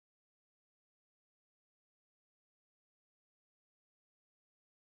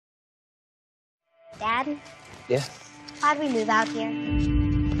Dad? Yeah? Why'd we move out here?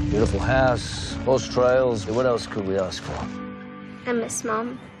 Beautiful house, close trails. What else could we ask for? I miss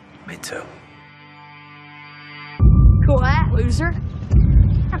Mom. Me too. What, loser?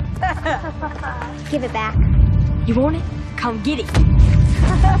 Give it back. You want it? Come get it.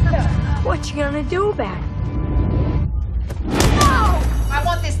 What you gonna do about it? No! I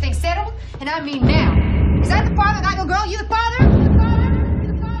want this thing settled, and I mean now. Is that the father, not your girl? You the father? You the father?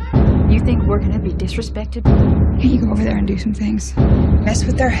 You the father? You think we're gonna be disrespected? Can you go over there and do some things? Mess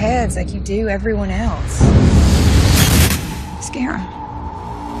with their heads like you do everyone else. Scare them.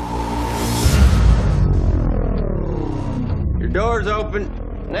 Your door's open.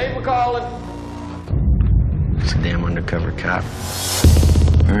 Neighbor calling. It's a damn undercover cop.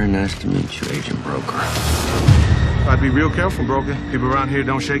 Very nice to meet you, Agent Broker. I'd be real careful, Broker. People around here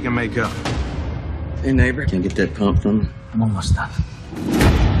don't shake and make up. Hey, neighbor, can I get that pump from me? I'm almost done.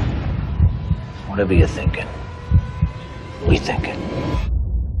 Whatever you're thinking, we thinking.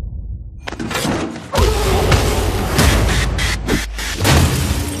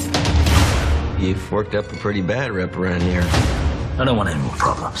 You forked up a pretty bad rep around here. I don't want any more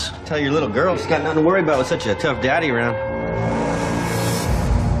problems. Tell your little girl she's got nothing to worry about with such a tough daddy around.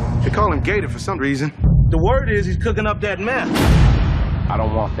 They call him Gator for some reason. The word is he's cooking up that meth. I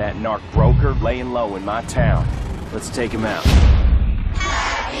don't want that narc broker laying low in my town. Let's take him out.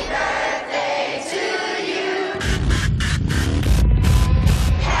 Happy birthday to you.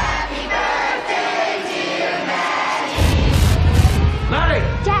 Happy birthday, dear Maddie. Maddie!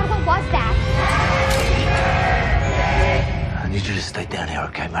 Dad, what was that? I need you to stay down here,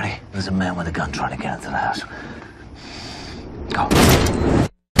 okay, buddy? There's a man with a gun trying to get into the house. Go.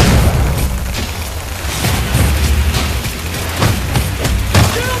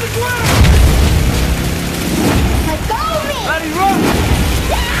 Let go of me! Maddie, run!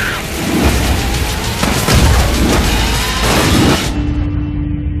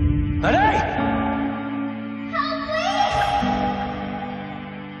 Maddie!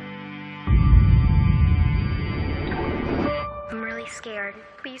 I'm really scared.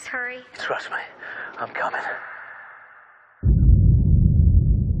 Please hurry. Trust me, I'm coming.